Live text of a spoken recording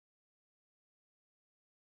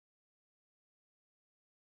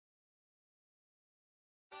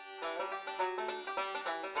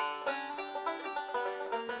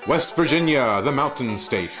West Virginia, the mountain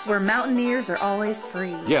state. Where mountaineers are always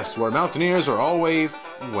free. Yes, where mountaineers are always...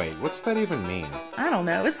 Wait, what's that even mean? I don't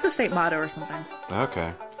know. It's the state motto or something.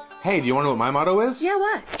 Okay. Hey, do you want to know what my motto is? Yeah,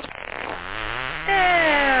 what?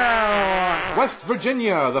 Ew. West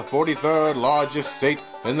Virginia, the 43rd largest state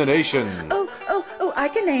in the nation. Oh, I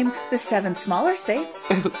can name the 7 smaller states.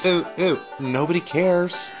 Ew. Nobody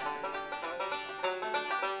cares.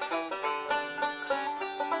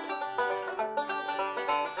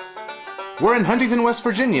 We're in Huntington, West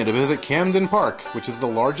Virginia to visit Camden Park, which is the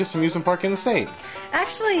largest amusement park in the state.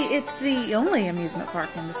 Actually, it's the only amusement park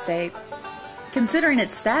in the state. Considering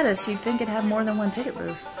its status, you'd think it'd have more than one ticket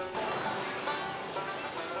booth.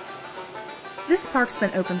 This park's been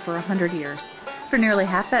open for 100 years. For nearly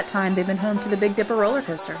half that time, they've been home to the Big Dipper roller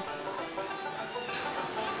coaster.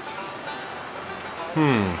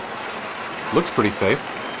 Looks pretty safe.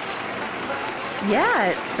 Yeah,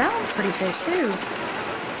 it sounds pretty safe, too.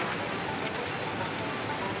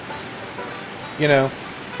 You know,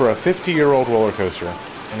 for a 50-year-old roller coaster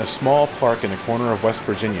in a small park in the corner of West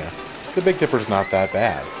Virginia, the Big Dipper's not that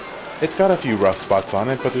bad. It's got a few rough spots on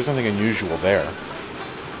it, but there's nothing unusual there.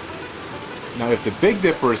 Now, if the Big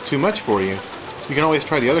Dipper is too much for you, you can always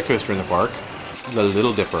try the other coaster in the park, the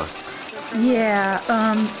Little Dipper. Yeah,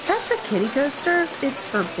 that's a kiddie coaster. It's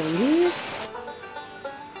for babies.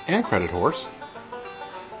 And credit horse.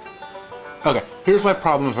 Okay, here's my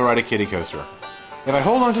problem if I ride a kiddie coaster. If I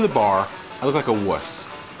hold onto the bar, I look like a wuss.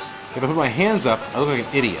 If I put my hands up, I look like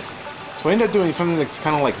an idiot. So I end up doing something that's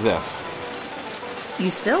kind of like this. You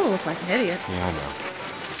still look like an idiot. Yeah, I know.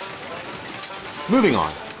 Moving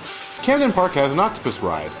on. Camden Park has an octopus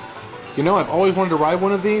ride. You know, I've always wanted to ride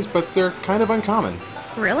one of these, but they're kind of uncommon.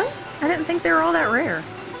 Really? I didn't think they were all that rare.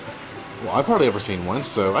 Well, I've hardly ever seen one,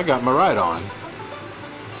 so I got my ride on.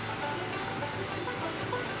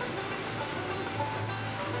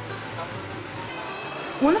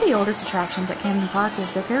 One of the oldest attractions at Camden Park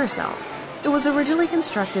is their carousel. It was originally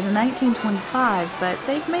constructed in 1925, but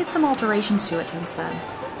they've made some alterations to it since then.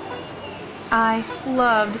 I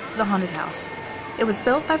loved the Haunted House. It was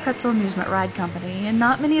built by Pretzel Amusement Ride Company, and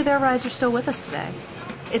not many of their rides are still with us today.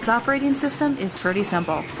 Its operating system is pretty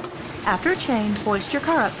simple. After a chain, hoist your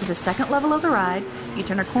car up to the second level of the ride, you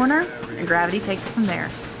turn a corner, and gravity takes it from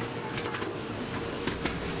there.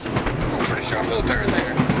 Pretty sharp little turn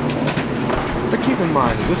there. But keep in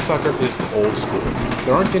mind that this sucker is old school.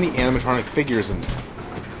 There aren't any animatronic figures in there.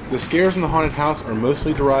 The scares in the haunted house are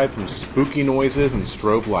mostly derived from spooky noises and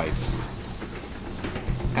strobe lights.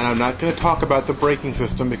 And I'm not going to talk about the braking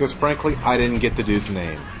system because frankly I didn't get the dude's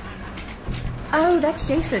name. Oh, that's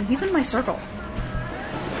Jason. He's in my circle.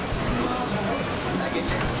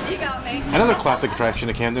 You got me. Another classic attraction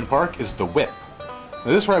at Camden Park is the Whip.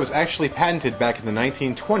 Now, this ride was actually patented back in the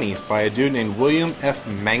 1920s by a dude named William F.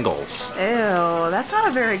 Mangles. Ew, that's not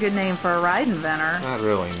a very good name for a ride inventor. Not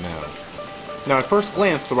really, no. Now, at first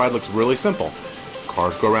glance, the ride looks really simple.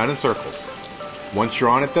 Cars go around in circles. Once you're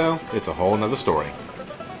on it, though, it's a whole nother story.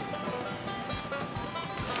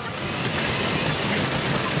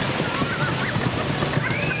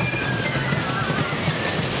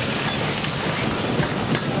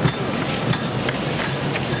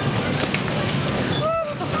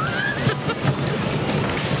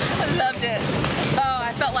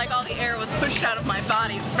 Out of my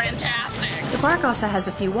body. It was fantastic. The park also has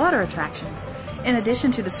a few water attractions. In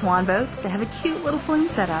addition to the swan boats, they have a cute little flume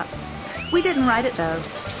set up. We didn't ride it though.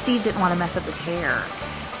 Steve didn't want to mess up his hair.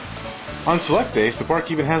 On select days, the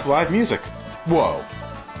park even has live music. Whoa.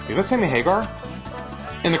 Is that Sammy Hagar?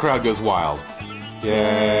 And the crowd goes wild.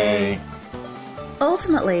 Yay.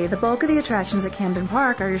 Ultimately, the bulk of the attractions at Camden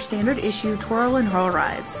Park are your standard issue twirl and hurl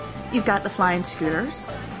rides. You've got the flying scooters,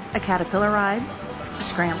 a caterpillar ride, a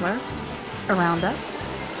scrambler, a roundup,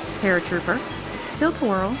 paratrooper,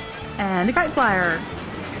 tilt-a-whirl, and a kite flyer.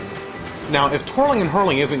 Now, if twirling and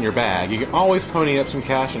hurling isn't your bag, you can always pony up some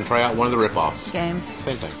cash and try out one of the rip-offs. Games.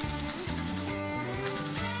 Same thing.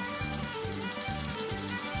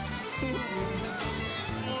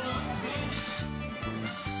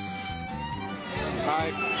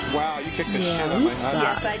 Wow, you kicked the shit out of my suck.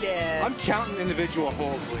 Yes, I did. I'm counting individual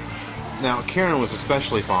holes, Lee. Now, Karen was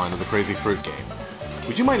especially fond of the Crazy Fruit game.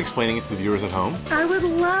 Would you mind explaining it to the viewers at home? I would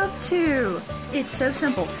love to. It's so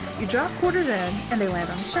simple. You drop quarters in, and they land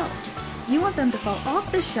on a shelf. You want them to fall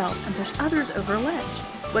off the shelf and push others over a ledge.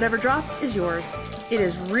 Whatever drops is yours. It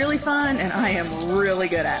is really fun, and I am really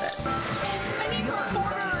good at it. I need more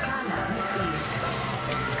quarters.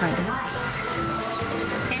 Kind of.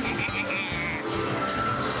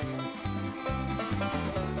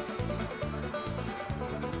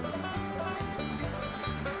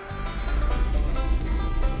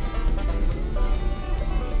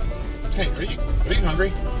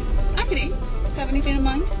 hungry? I could eat. Have anything in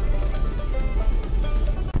mind?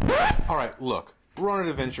 Alright, look. We're on an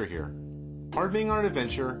adventure here. Part of being on an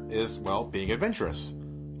adventure is, well, being adventurous.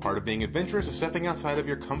 Part of being adventurous is stepping outside of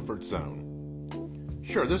your comfort zone.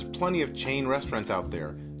 Sure, there's plenty of chain restaurants out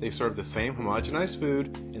there. They serve the same homogenized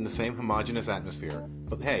food in the same homogenous atmosphere.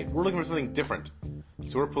 But hey, we're looking for something different.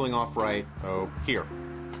 So we're pulling off right, here.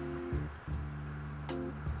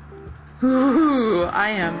 Ooh, I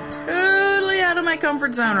am totally out of my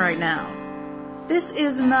comfort zone right now. This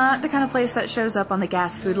is not the kind of place that shows up on the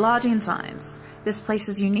gas food lodging signs. This place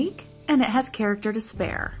is unique, and it has character to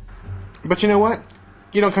spare. But you know what?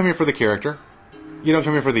 You don't come here for the character. You don't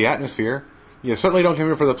come here for the atmosphere. You certainly don't come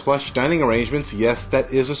here for the plush dining arrangements. Yes,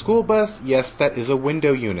 that is a school bus. Yes, that is a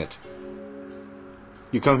window unit.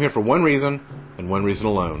 You come here for one reason, and one reason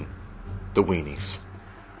alone. The weenies.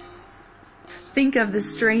 Think of the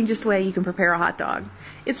strangest way you can prepare a hot dog.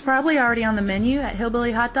 It's probably already on the menu at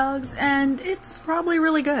Hillbilly Hot Dogs, and it's probably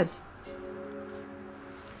really good.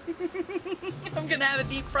 I'm gonna have a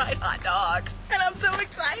deep fried hot dog, and I'm so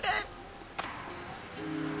excited!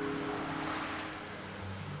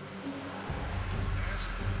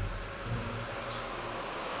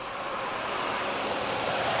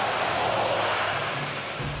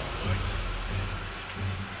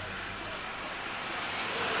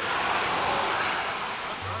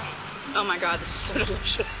 Oh my god, this is so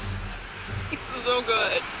delicious. This is so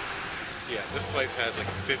good. Yeah, this place has like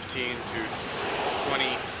 15 to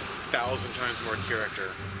 20,000 times more character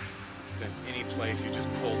than any place you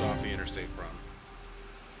just pulled off the interstate from.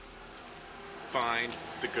 Find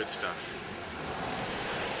the good stuff.